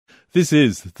This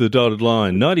is The Dotted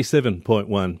Line,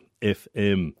 97.1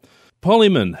 FM.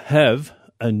 Pollyman have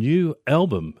a new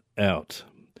album out.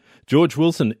 George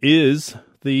Wilson is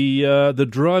the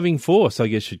driving force, I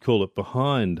guess you'd call it,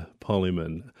 behind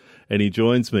Pollyman, and he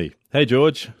joins me. Hey,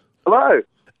 George. Hello.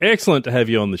 Excellent to have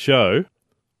you on the show.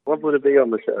 Lovely to be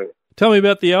on the show. Tell me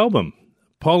about the album,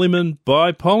 Pollyman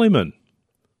by Pollyman.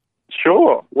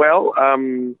 Sure. Well,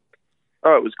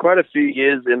 it was quite a few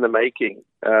years in the making,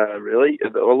 really.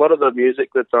 A lot of the music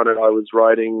that's on it I was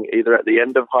writing either at the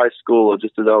end of high school or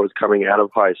just as I was coming out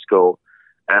of high school.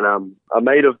 And a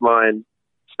mate of mine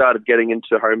started getting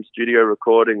into home studio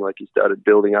recording, like he started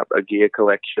building up a gear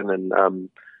collection and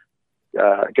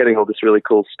getting all this really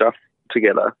cool stuff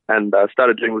together, and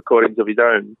started doing recordings of his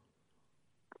own.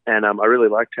 And I really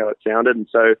liked how it sounded, and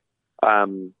so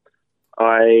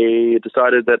I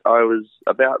decided that I was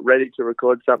about ready to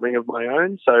record something of my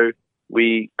own. So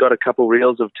we got a couple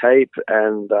reels of tape,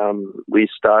 and we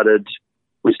started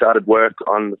work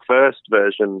on the first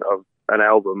version of an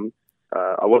album.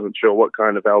 I wasn't sure what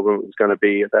kind of album it was going to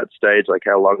be at that stage, like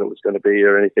how long it was going to be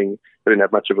or anything. I didn't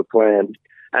have much of a plan,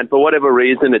 and for whatever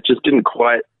reason, it just didn't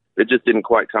quite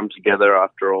come together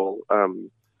after all.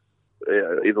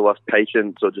 Either lost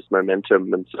patience or just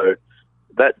momentum, and so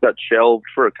that got shelved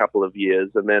for a couple of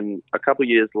years. And then a couple of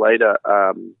years later,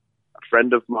 a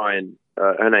friend of mine,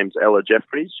 her name's Ella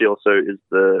Jeffries, she also is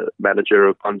the manager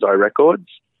of Bonsai Records.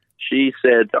 She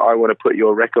said, "I want to put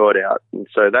your record out." And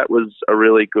so that was a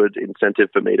really good incentive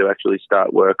for me to actually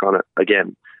start work on it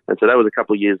again. And so that was a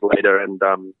couple of years later. And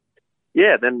then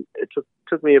it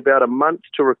took me about a month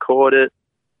to record it,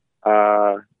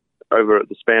 over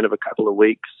the span of a couple of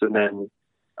weeks, and then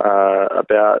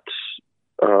about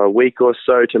a week or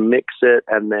so to mix it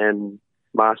and then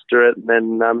master it. And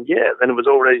then, then it was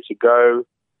all ready to go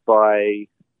by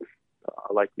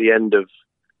the end of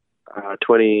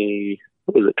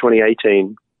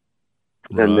 2018.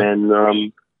 Right. And then,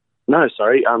 so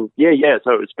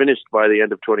it was finished by the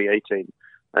end of 2018.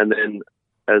 And then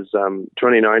as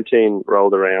 2019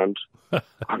 rolled around,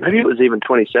 maybe it was even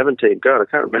 2017. God, I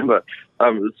can't remember.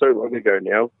 It was so long ago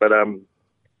now. But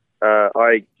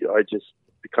I just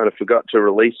kind of forgot to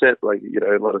release it.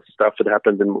 A lot of stuff had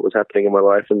happened and what was happening in my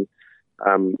life, and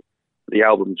the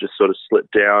album just sort of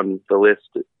slipped down the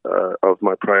list of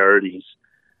my priorities.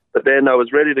 But then I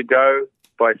was ready to go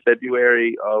by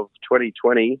February of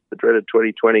 2020, the dreaded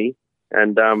 2020,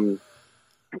 and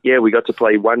we got to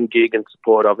play one gig in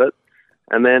support of it.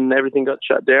 And then everything got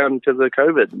shut down because of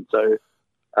COVID. And so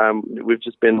we've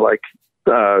just been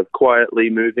quietly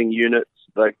moving units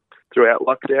throughout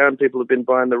lockdown. People have been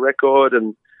buying the record,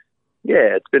 and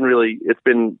it's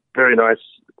been very nice.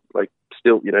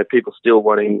 People still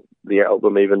wanting the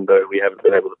album, even though we haven't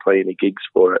been able to play any gigs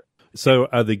for it. So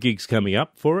are the gigs coming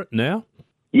up for it now?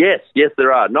 Yes,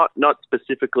 there are. Not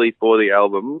specifically for the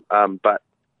album, but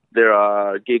there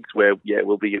are gigs where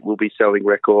we'll be selling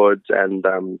records, and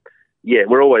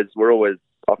we're always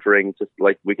offering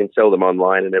we can sell them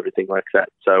online and everything like that.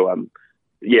 So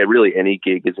really any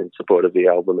gig is in support of the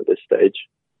album at this stage.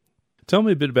 Tell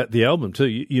me a bit about the album too.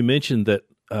 You mentioned that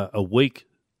a week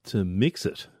to mix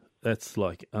it. That's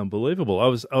unbelievable. I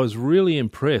was really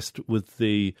impressed with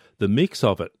the mix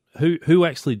of it. Who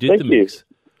actually did the mix?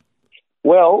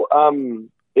 Well,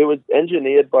 it was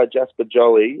engineered by Jasper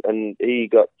Jolly, and he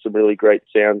got some really great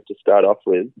sounds to start off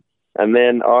with. And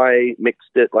then I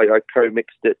mixed it, I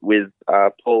co-mixed it with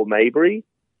Paul Mabry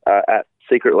at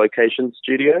Secret Location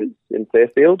Studios in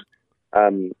Fairfield,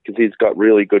 because he's got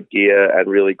really good gear and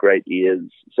really great ears.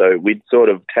 So we'd sort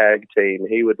of tag team.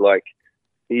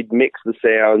 He'd mix the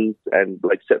sounds and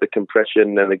set the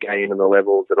compression and the gain and the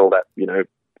levels and all that,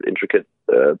 intricate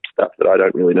stuff that I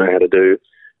don't really know how to do.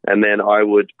 And then I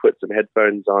would put some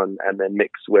headphones on and then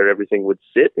mix where everything would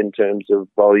sit in terms of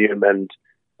volume and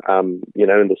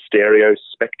in the stereo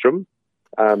spectrum,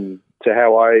 to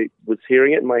how I was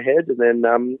hearing it in my head. And then,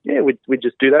 we'd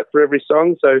just do that for every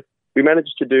song. So we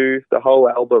managed to do the whole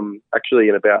album actually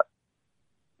in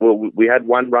we had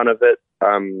one run of it,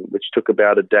 which took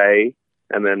about a day.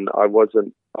 And then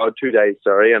 2 days,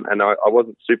 sorry. And I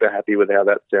wasn't super happy with how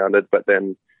that sounded, but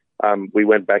then we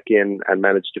went back in and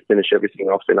managed to finish everything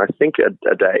off in, I think,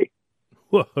 a day.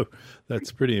 Whoa,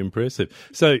 that's pretty impressive.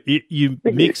 So you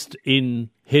mixed in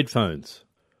headphones?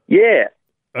 Yeah.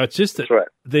 It's just that right.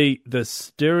 The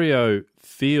stereo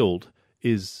field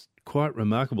is quite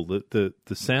remarkable. The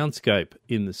soundscape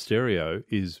in the stereo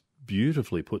is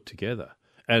beautifully put together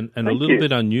and a little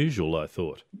bit unusual, I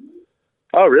thought.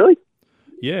 Oh, really?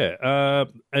 Yeah.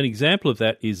 An example of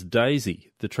that is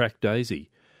Daisy, the track Daisy.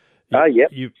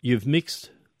 Yep. You've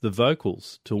mixed the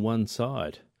vocals to one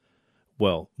side.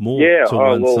 more Yeah, to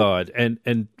oh, one well- side,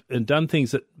 and done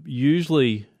things that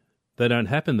usually they don't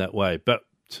happen that way, but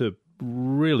to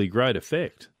really great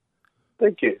effect.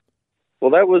 Thank you. Well,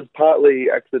 that was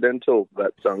partly accidental,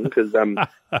 that song, because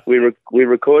we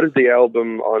recorded the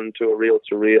album onto a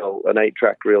reel-to-reel, an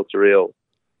 8-track reel-to-reel,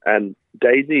 and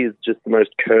Daisy is just the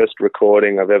most cursed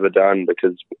recording I've ever done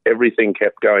because everything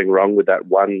kept going wrong with that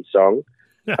one song.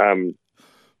 I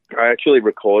actually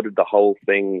recorded the whole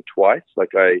thing twice.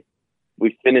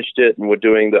 We finished it and we're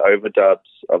doing the overdubs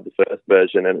of the first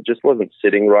version, and it just wasn't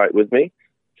sitting right with me.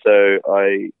 So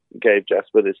I gave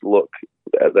Jasper this look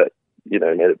that,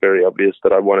 made it very obvious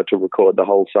that I wanted to record the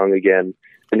whole song again.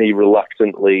 And he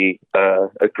reluctantly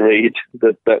agreed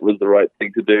that that was the right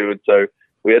thing to do. And so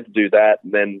we had to do that.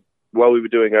 And then while we were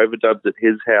doing overdubs at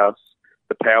his house,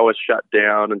 the power shut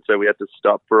down. And so we had to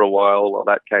stop for a while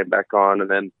that came back on.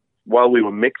 And then while we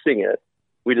were mixing it,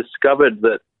 we discovered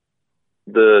that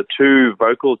the two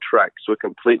vocal tracks were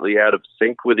completely out of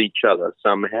sync with each other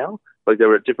somehow. Like they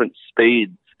were at different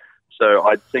speeds. So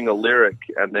I'd sing a lyric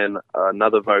and then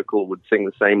another vocal would sing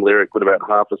the same lyric but about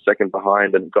half a second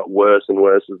behind, and it got worse and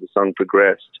worse as the song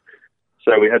progressed.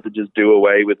 So we had to just do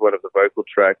away with one of the vocal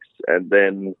tracks, and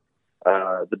then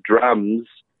the drums,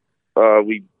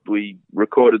 we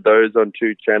recorded those on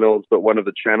 2 channels, but one of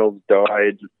the channels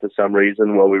died for some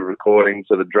reason while we were recording,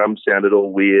 so the drums sounded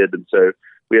all weird, and so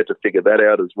we had to figure that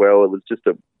out as well. It was just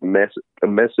a mess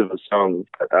of a song.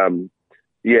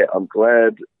 Yeah, I'm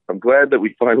glad that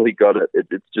we finally got it.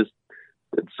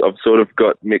 I've sort of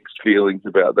got mixed feelings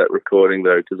about that recording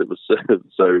though, because it was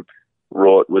so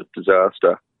wrought with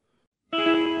disaster.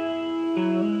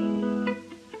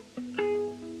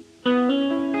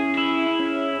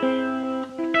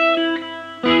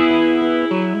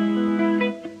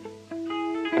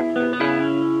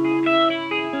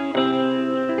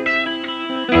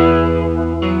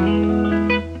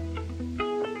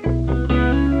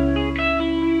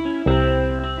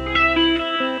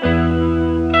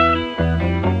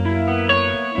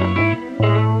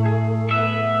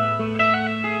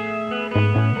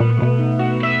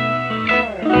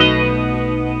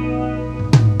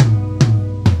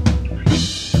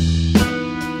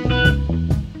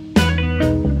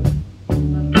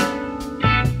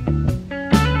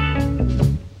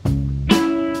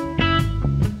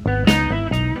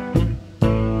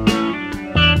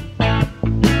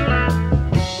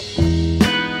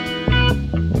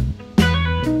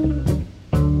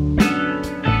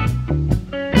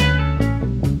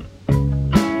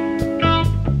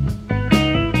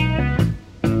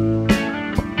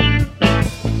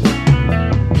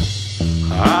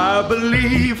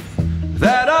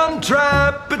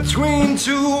 Between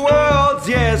 2 worlds,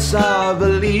 yes, I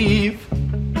believe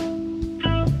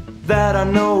that I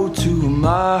know too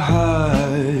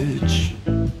much.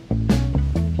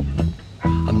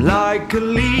 I'm like a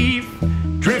leaf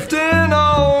drifting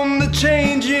on the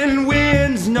changing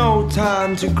winds. No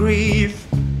time to grieve,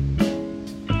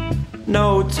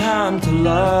 no time to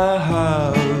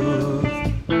love.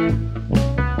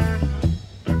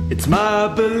 It's my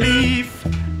belief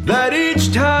that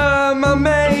each time I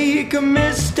make a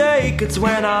mistake, it's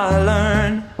when I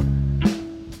learn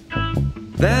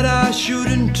that I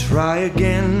shouldn't try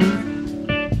again.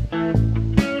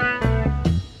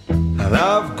 And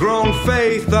I've grown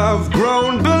faith, I've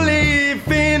grown belief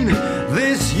in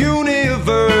this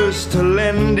universe to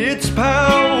lend its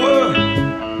power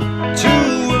to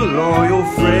a loyal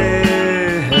friend.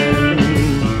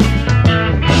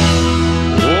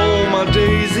 Oh, my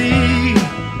Daisy,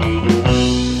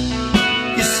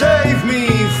 save me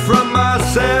from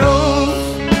myself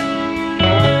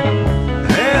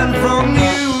and from you.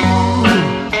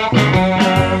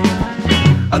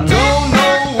 I don't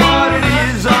know what it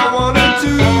is I want to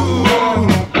do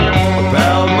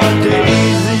about my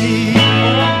Daisy.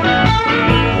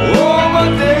 Oh, my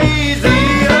Daisy,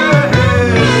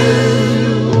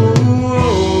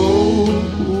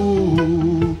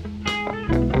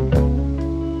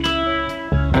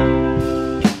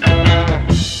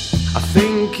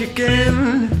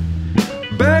 again,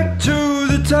 back to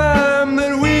the time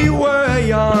that we were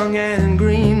young and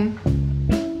green,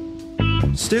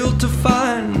 still to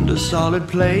find a solid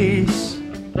place.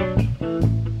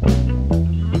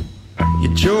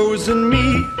 You've chosen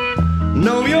me,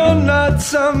 no, you're not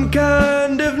some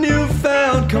kind of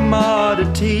newfound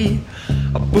commodity,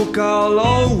 a book I'll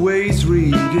always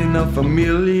read in a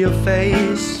familiar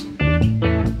face.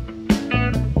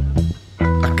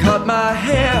 Cut my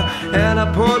hair and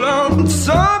I put on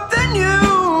something new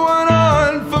and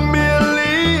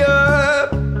unfamiliar,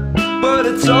 but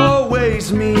it's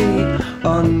always me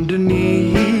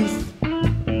underneath.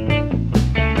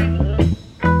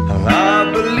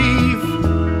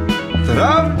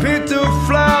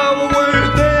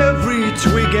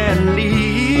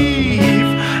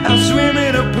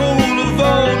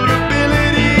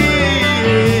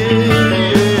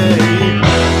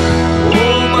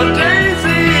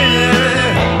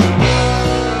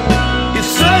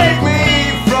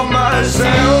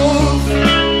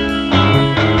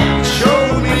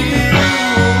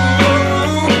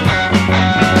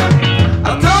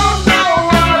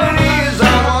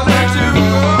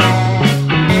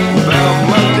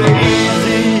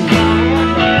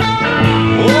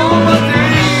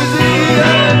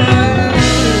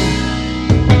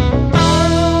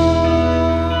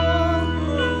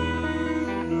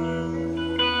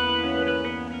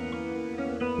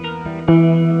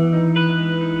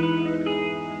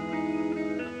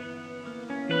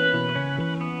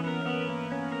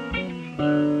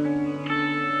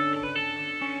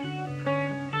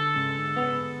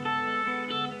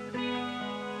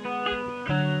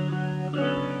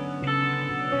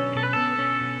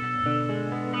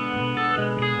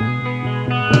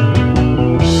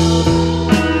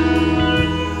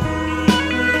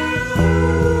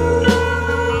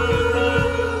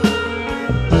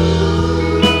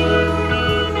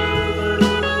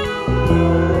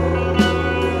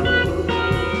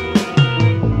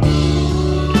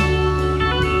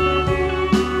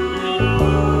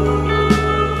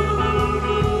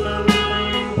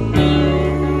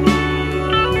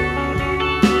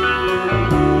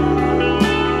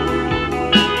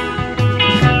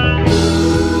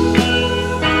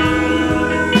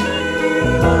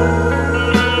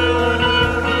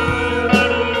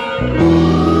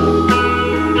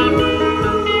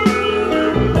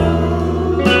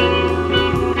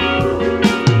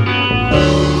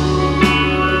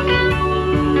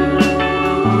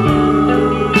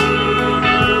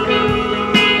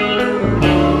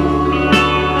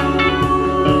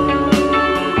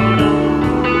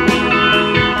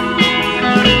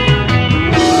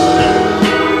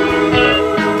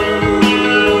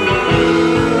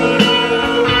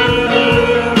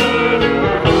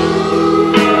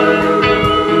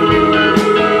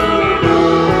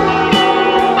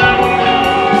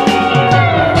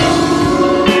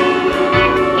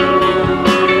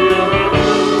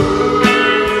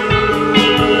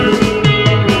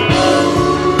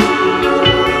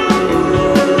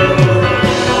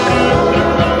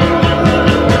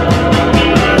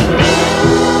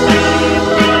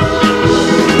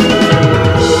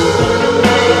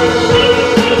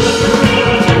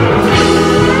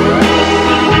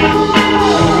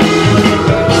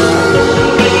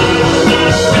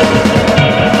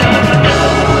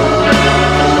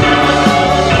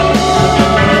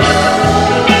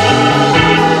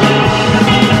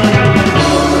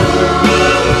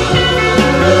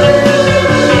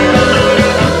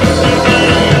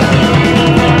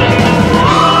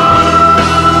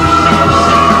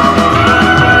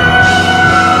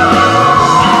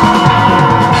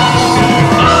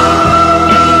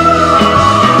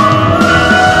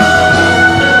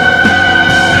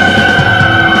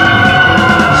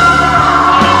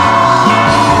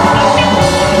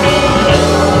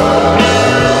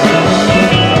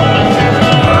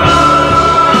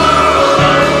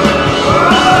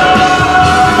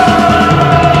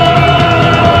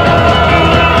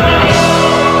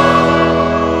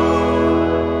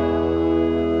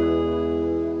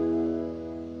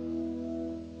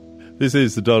 This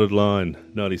is The Dotted Line,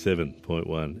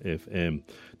 97.1 FM.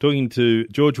 Talking to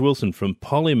George Wilson from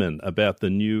Pollyman about the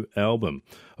new album.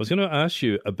 I was going to ask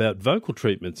you about vocal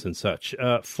treatments and such.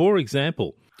 For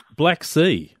example, Black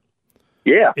Sea.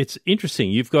 Yeah. It's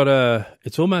interesting. You've got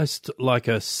it's almost like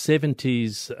a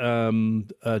 70s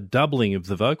doubling of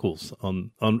the vocals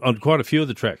on quite a few of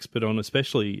the tracks, but on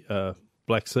especially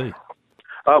Black Sea.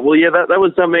 Well, yeah, that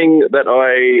was something that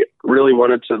I really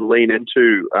wanted to lean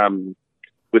into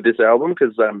with this album,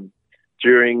 because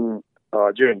during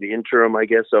the interim, I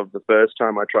guess, of the first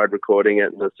time I tried recording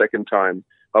it and the second time,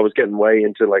 I was getting way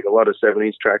into like a lot of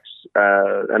 70s tracks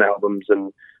and albums.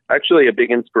 And actually a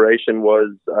big inspiration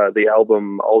was the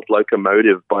album Old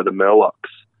Locomotive by the Murlocs.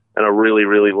 And I really,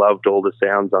 really loved all the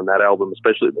sounds on that album,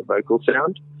 especially the vocal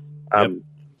sound.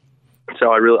 So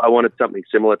I wanted something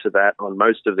similar to that on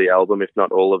most of the album, if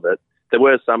not all of it. There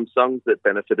were some songs that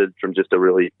benefited from just a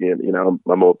really,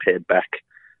 a more pared back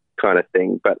kind of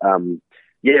thing. But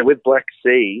with Black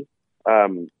Sea,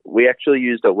 we actually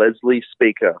used a Leslie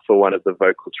speaker for one of the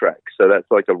vocal tracks. So that's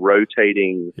like a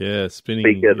rotating spinning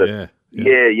speaker that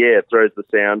throws the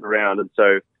sound around. And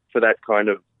so for that kind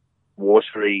of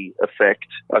watery effect,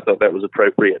 I thought that was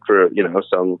appropriate for a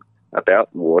song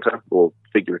about water, or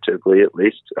figuratively at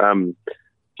least. And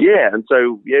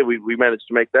so we managed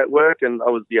to make that work, and I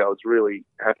was really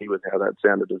happy with how that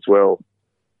sounded as well,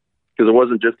 because it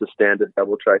wasn't just a standard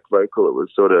double track vocal. It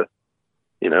was sort of,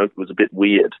 it was a bit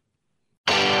weird.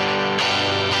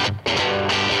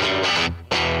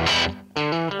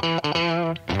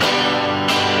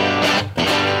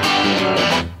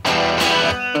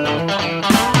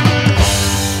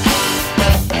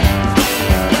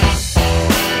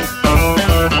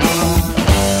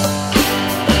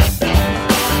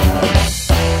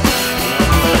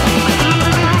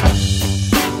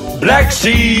 Black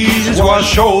seas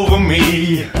wash over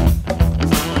me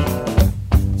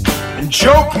and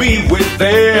choke me with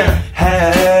their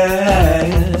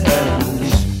hands.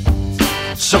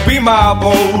 So be my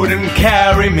boat and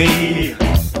carry me.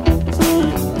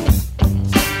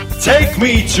 Take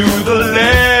me to the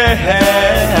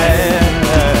land.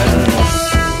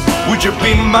 Would you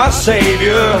be my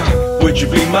savior? Would you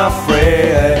be my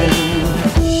friend?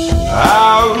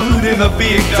 Out in the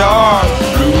big dark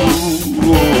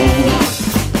blue.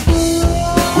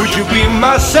 Would you be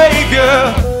my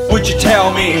savior? Would you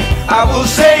tell me I will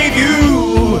save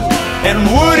you? And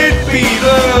would it be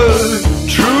the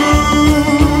truth?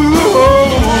 Oh,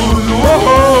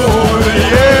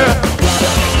 yeah.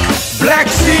 Black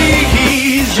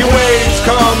seas, your waves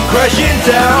come crashing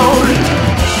down.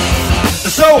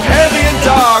 So heavy and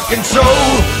dark and so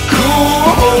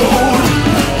cold.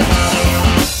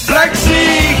 Black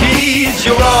seas,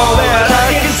 you're all that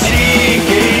I can see.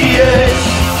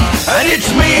 And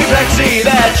it's me, Black Sea,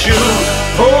 that you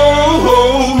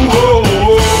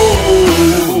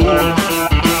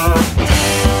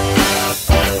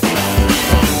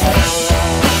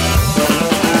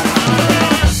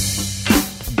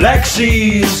Black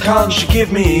seas, can't you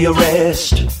give me a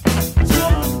rest?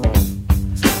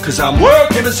 'Cause I'm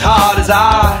working as hard as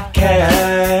I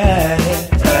can.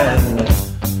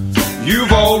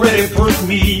 You've already put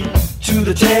me to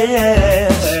the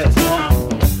test.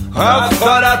 I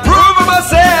thought I'd prove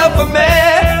myself a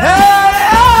man.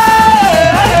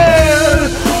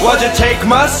 Why'd you take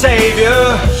my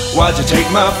savior? Why'd you take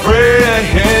my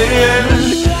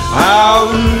friend?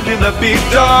 Out in the big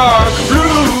dark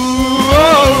blue.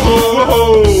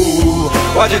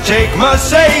 Why'd you take my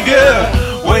savior?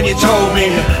 When you told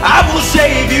me I will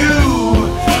save you,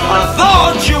 I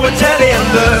thought you were telling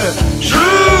the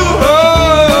truth.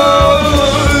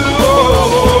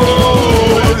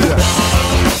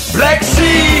 Black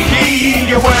Sea,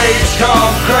 your waves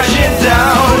come crashing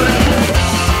down.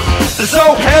 They're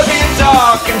so heavy and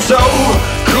dark and so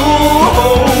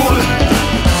cold.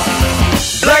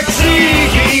 Black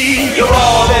Sea, you're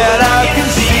all that I can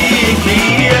see.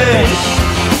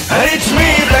 And it's me,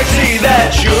 Black Sea,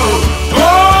 that you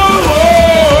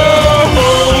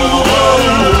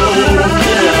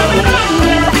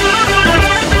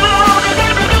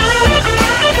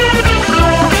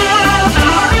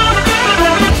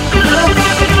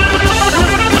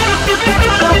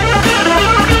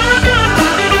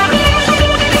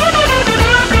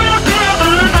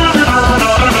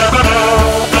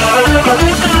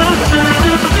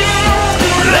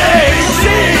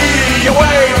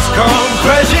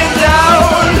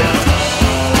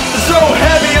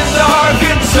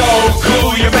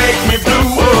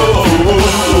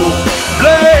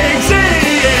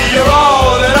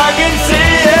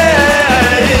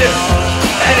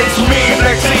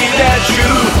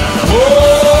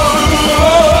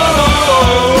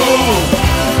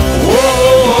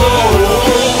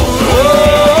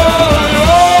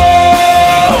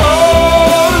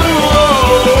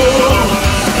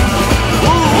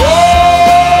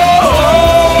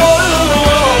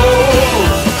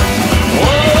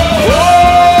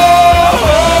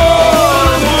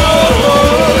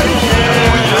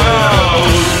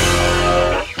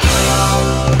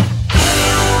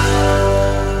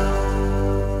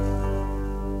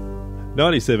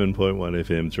 .1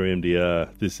 FM, 3MDR.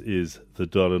 This is The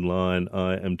Dotted Line.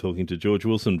 I am talking to George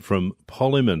Wilson from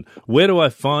Pollyman. Where do I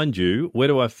find you? Where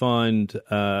do I find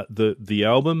the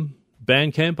album?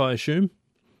 Bandcamp, I assume?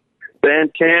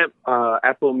 Bandcamp,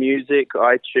 Apple Music,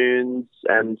 iTunes,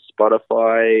 and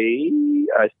Spotify,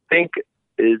 I think,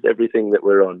 is everything that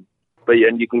we're on. But yeah,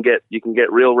 and you can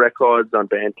get real records on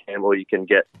Bandcamp, or you can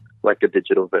get like a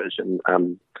digital version.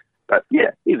 But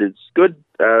yeah, either's good.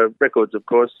 Records, of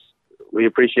course, we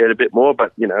appreciate a bit more,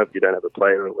 but, you know, if you don't have a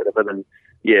player or whatever, then,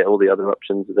 yeah, all the other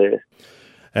options are there.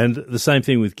 And the same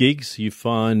thing with gigs. You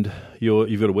find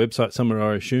you've got a website somewhere,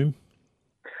 I assume?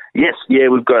 Yes, yeah,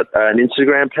 we've got an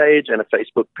Instagram page and a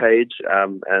Facebook page,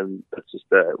 and that's just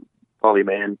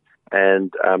Pollyman,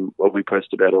 and we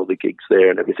post about all the gigs there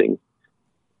and everything.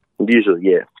 And usually,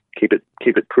 yeah, keep it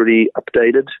pretty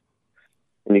updated,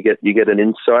 and you get an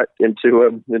insight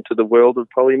into the world of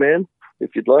Pollyman,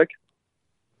 if you'd like.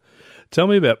 Tell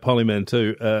me about Pollyman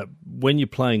too. When you're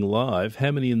playing live,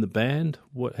 how many in the band?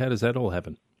 How does that all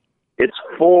happen? It's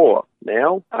 4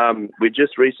 now. We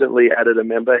just recently added a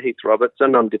member, Heath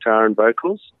Robertson, on guitar and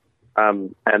vocals.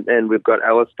 And then we've got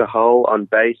Alistair Hull on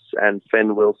bass and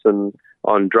Fen Wilson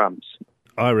on drums.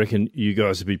 I reckon you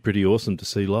guys would be pretty awesome to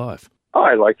see live.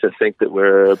 I like to think that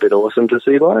we're a bit awesome to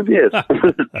see live, yes.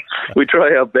 We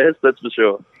try our best, that's for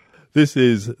sure. This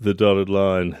is The Dotted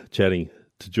Line, chatting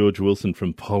to George Wilson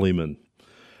from Pollyman.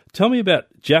 Tell me about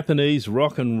Japanese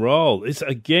rock and roll.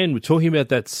 We're talking about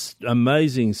that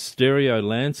amazing stereo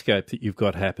landscape that you've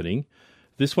got happening.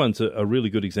 this one's a really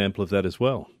good example of that as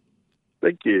well.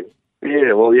 Thank you.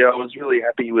 Yeah, well, I was really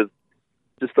happy with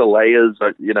just the layers,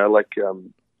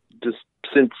 just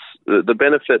since the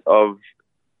benefit of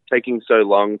taking so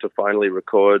long to finally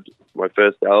record my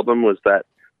first album was that,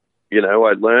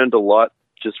 I learned a lot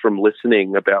just from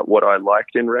listening about what I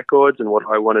liked in records and what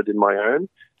I wanted in my own.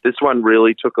 This one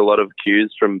really took a lot of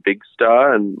cues from Big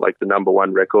Star and like the number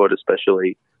one record,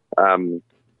 especially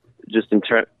just in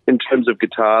terms of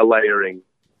guitar layering,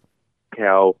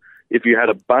 how if you had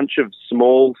a bunch of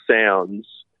small sounds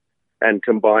and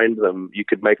combined them, you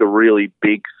could make a really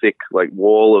big, thick, like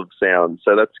wall of sound.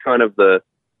 So that's kind of the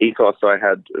ethos I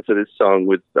had for this song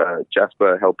with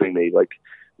Jasper helping me. Like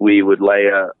we would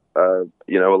layer,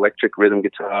 electric rhythm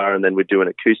guitar, and then we'd do an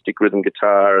acoustic rhythm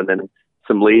guitar, and then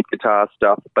some lead guitar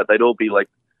stuff. But they'd all be like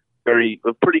pretty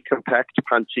compact,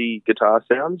 punchy guitar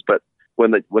sounds. But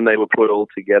when they were put all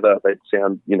together, they'd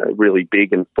sound, really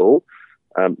big and full.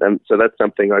 And so that's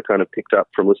something I kind of picked up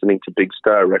from listening to Big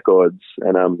Star records,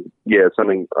 and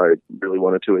something I really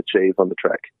wanted to achieve on the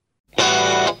track.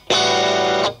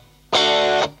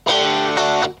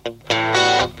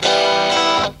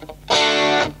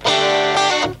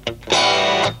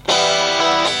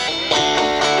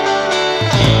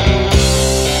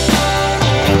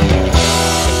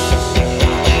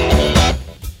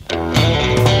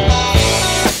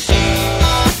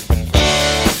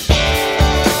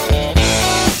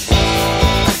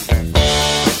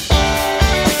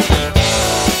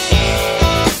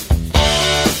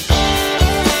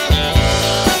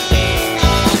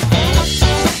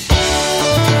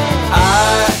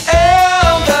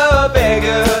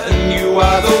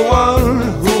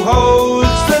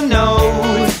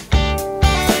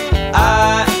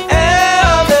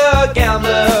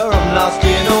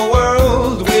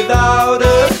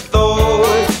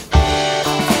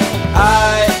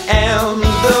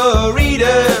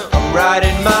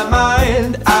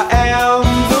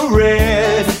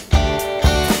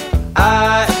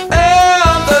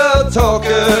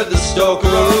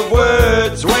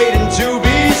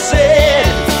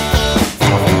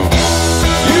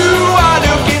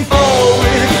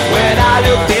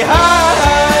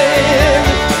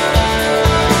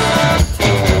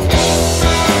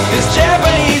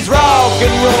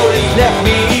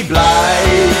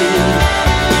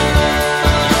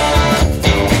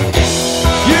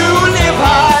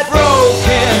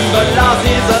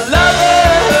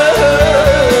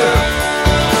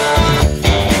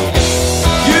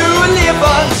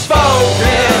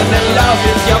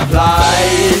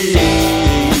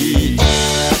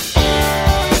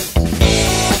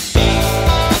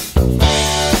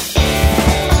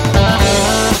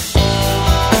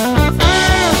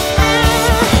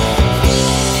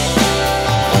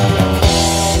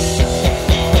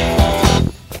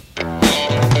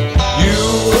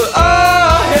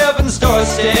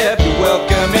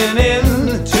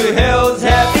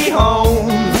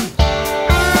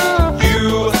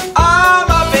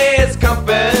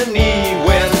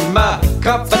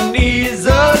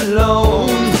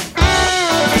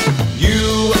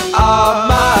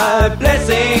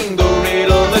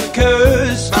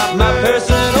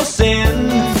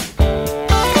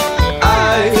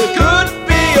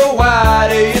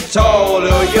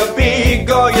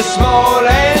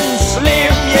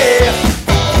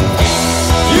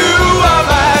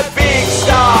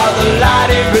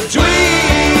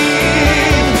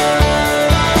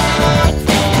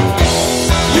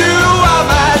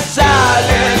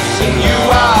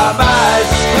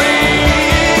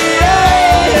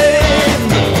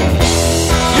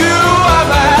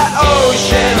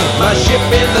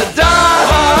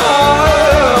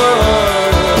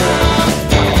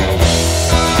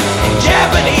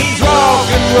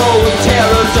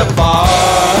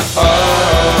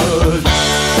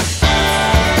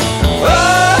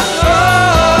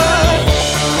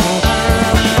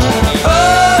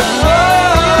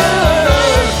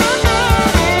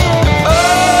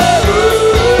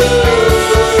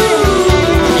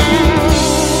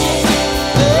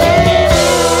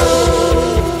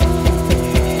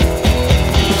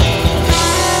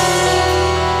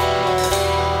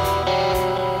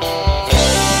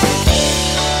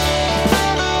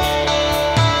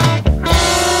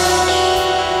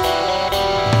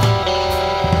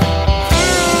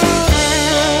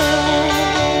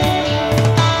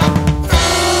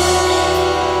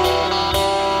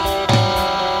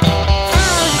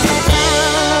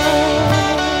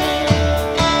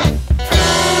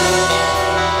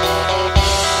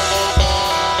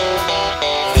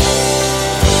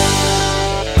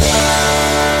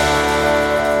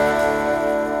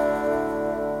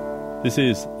 This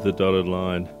is The Dotted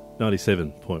Line.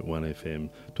 97.1 FM.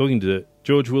 Talking to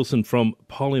George Wilson from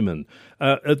Pollyman.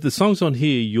 Are the songs on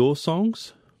here your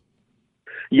songs?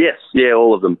 Yes, yeah,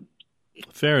 all of them.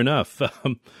 Fair enough.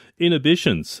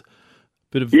 Inhibitions.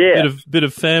 Bit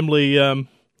of family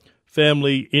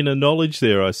family inner knowledge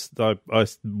there. I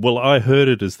heard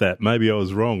it as that. Maybe I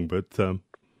was wrong, but no,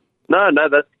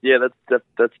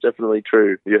 that's definitely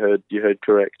true. You heard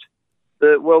correct.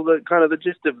 The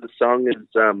gist of the song is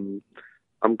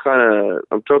I'm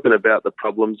talking about the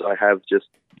problems I have just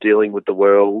dealing with the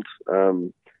world,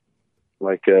 referring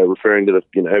to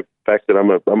the fact that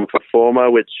I'm a performer,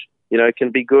 which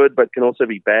can be good but can also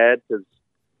be bad because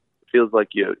it feels like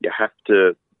you have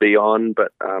to be on.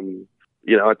 But I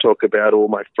talk about all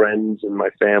my friends and my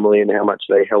family and how much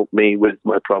they help me with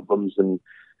my problems and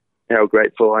how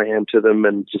grateful I am to them,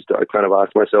 and just I kind of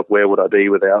ask myself, where would I be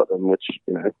without them, which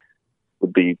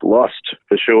would be lost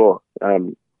for sure.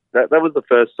 That was the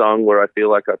first song where I feel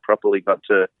like I properly got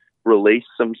to release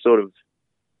some sort of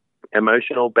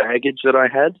emotional baggage that I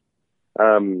had.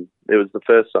 It was the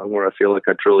first song where I feel like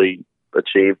I truly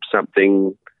achieved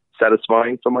something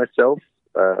satisfying for myself,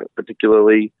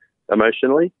 particularly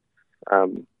emotionally.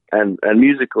 And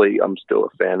musically, I'm still a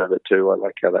fan of it too. I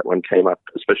like how that one came up,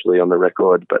 especially on the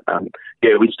record. But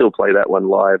we still play that one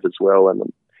live as well, and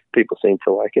people seem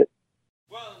to like it.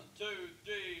 1, 2,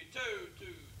 3, 2, 2,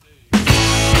 3.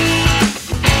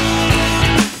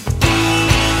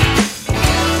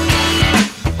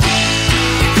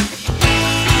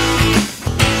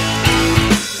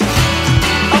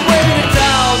 I'm weighted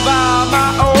down by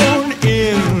my own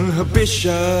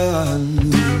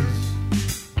inhibitions.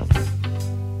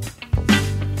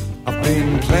 I've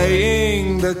been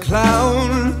playing the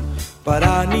clown, but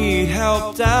I need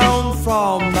help down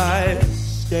from my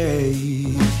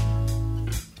stage.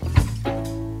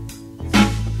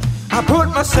 I put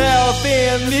myself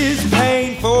in this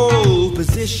painful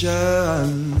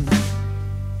position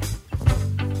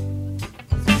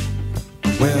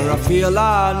where I feel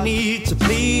I need to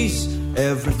please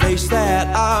every face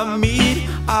that I meet.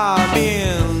 I'm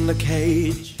in the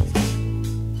cage.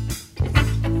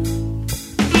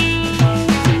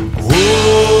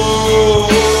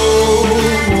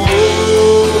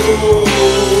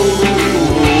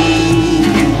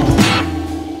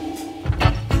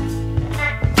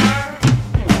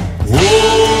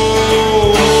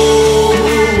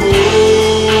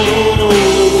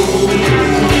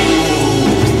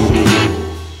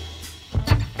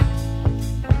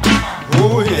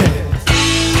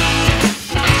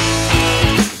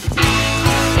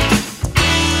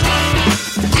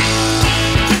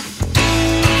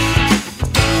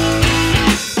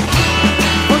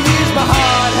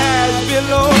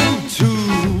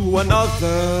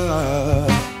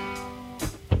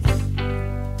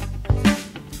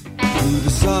 Through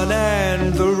the sun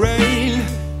and the rain,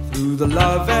 through the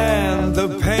love and the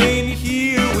pain,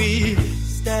 here we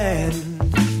stand.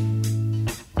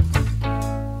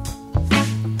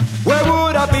 Where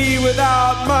would I be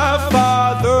without my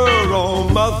father or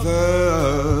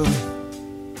mother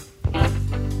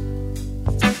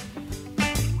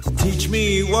to teach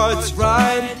me what's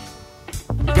right,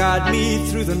 guide me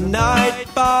through the night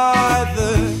by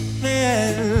the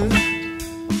hand.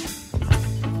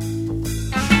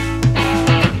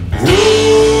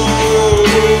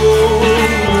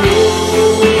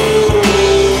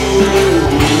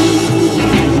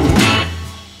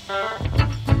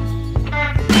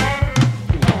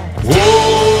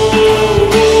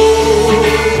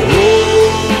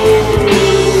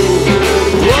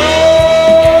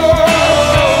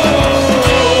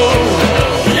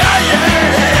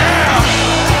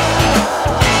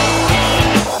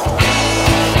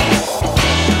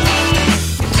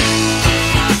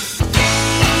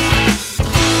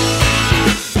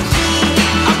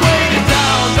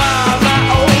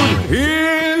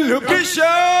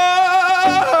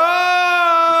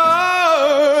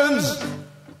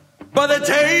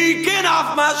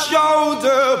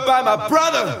 By my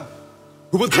brother,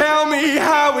 who will tell me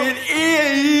how it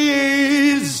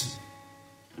is.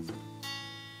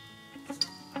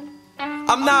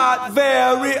 I'm not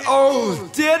very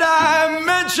old, did I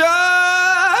mention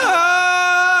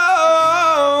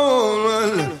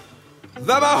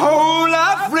that my whole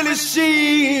life really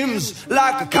seems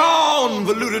like a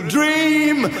convoluted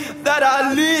dream that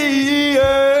I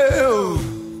live?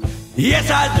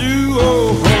 Yes, I do,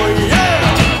 oh yeah.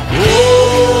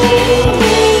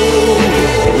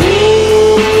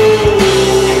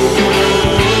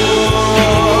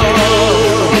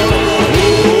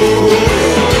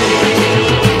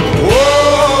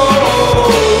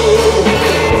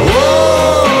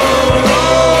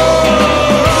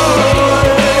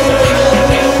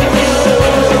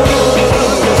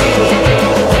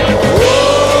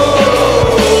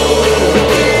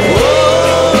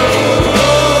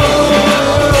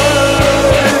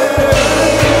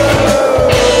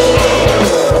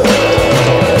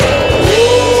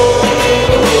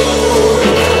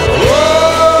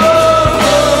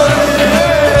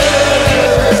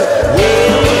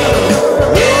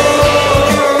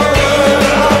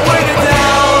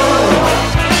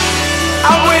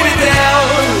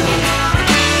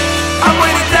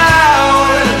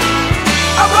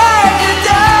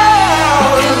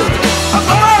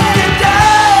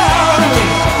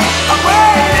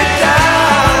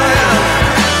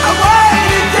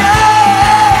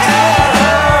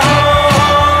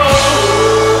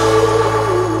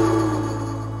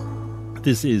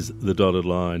 This is The Dotted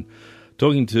Line.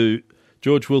 Talking to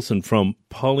George Wilson from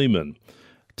Pollyman.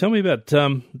 Tell me about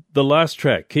the last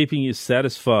track, Keeping You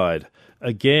Satisfied.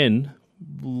 Again,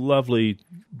 lovely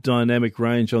dynamic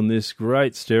range on this,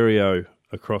 great stereo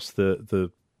across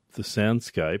the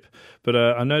soundscape. But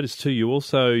I noticed too,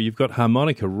 you've got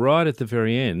harmonica right at the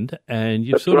very end, and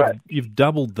you've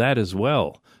doubled that as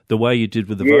well, the way you did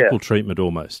with the vocal treatment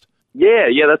almost. Yeah,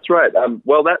 that's right.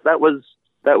 Well, that was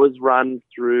run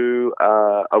through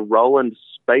a Roland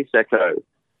Space Echo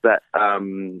that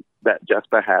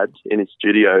Jasper had in his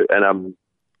studio, and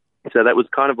so that was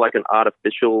kind of like an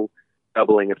artificial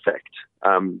doubling effect.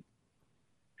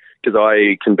 Because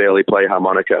I can barely play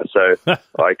harmonica, so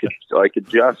I could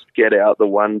just get out the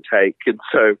one take, and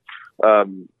so I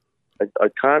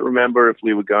can't remember if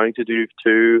we were going to do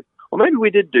two, or maybe we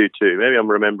did do two. Maybe I'm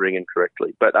remembering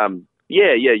incorrectly, but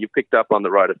yeah, you picked up on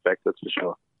the right effect, that's for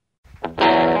sure.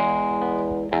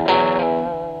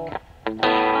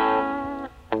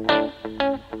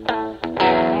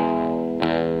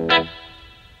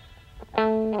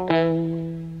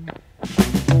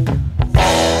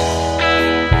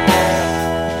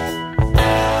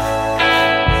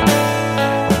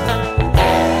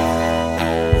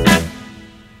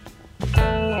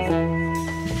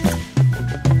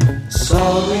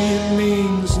 Sorry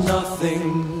means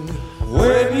nothing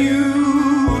when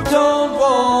you don't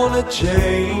want to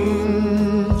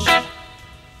change.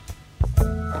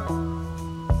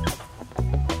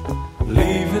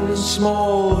 Leaving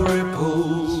small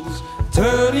ripples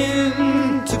turn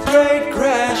into great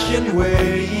crashing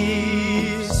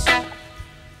waves.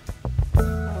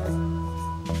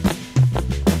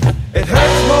 It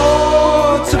hurts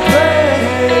more to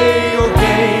play your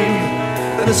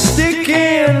game than a stick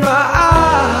in my eye.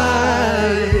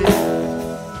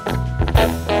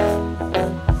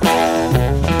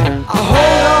 I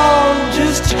hold on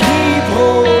just to keep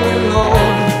holding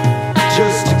on,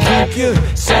 just to keep you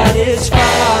satisfied.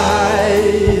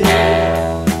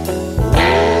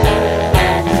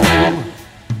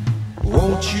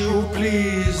 Won't you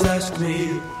please ask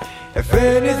me if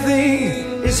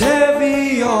anything is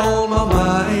heavy on my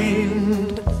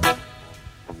mind?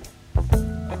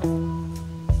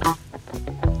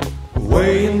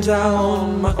 Weighing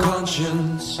down my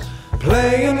conscience,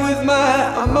 playing with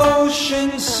my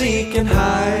emotions, seek and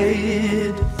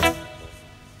hide.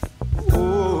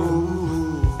 Oh,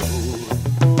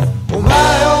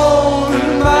 my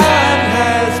own mind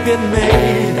has been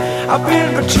made. I've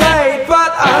been betrayed,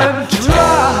 but I'm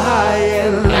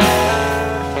trying.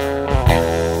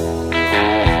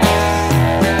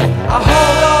 I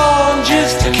hold on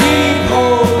just to keep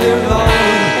holding on,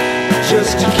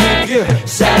 just to keep you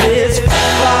satisfied.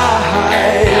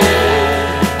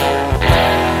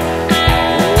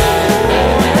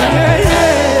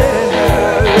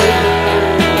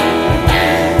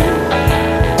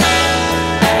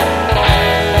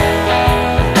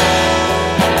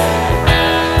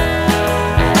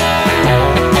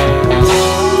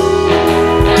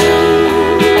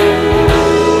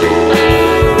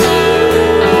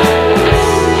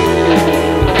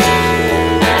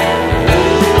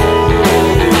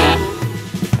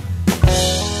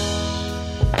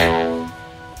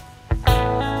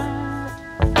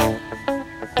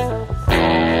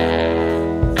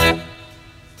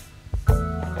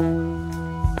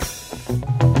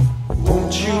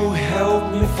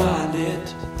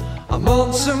 I'm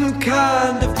on some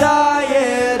kind of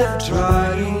diet of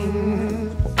trying.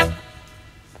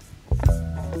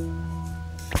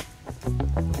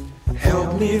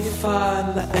 Help me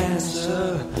find the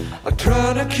answer. I'm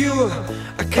trying to cure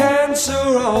a cancer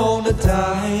on a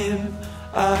dime.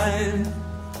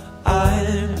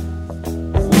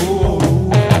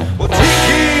 Well,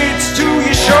 tickets to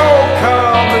your show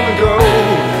come and go,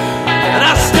 and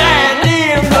I stand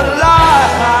in the line.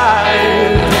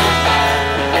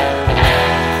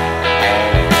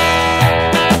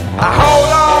 I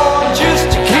hold on just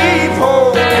to keep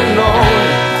holding on,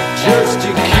 just to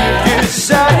keep you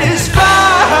satisfied.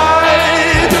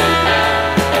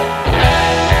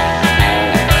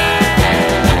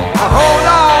 I hold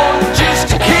on just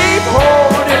to keep holding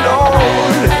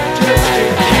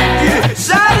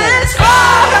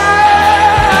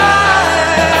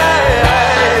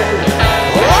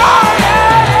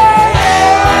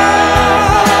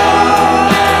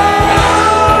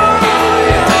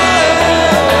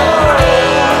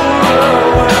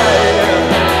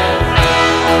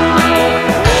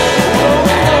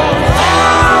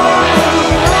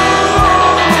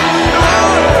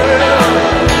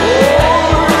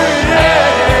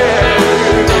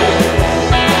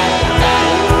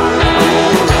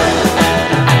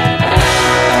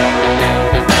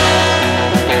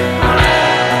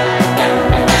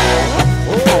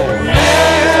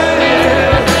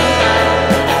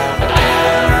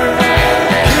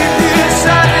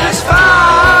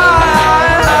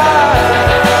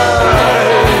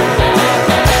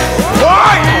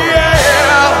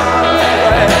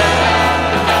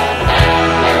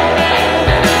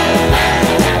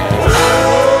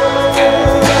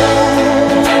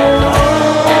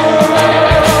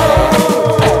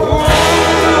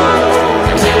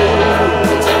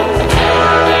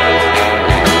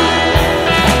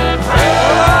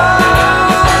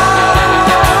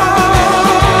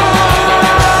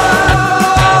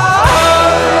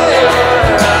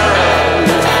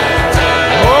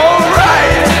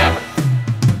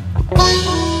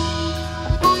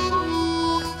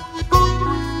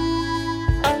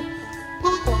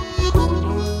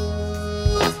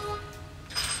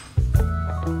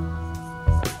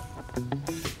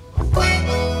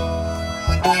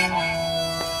Bye.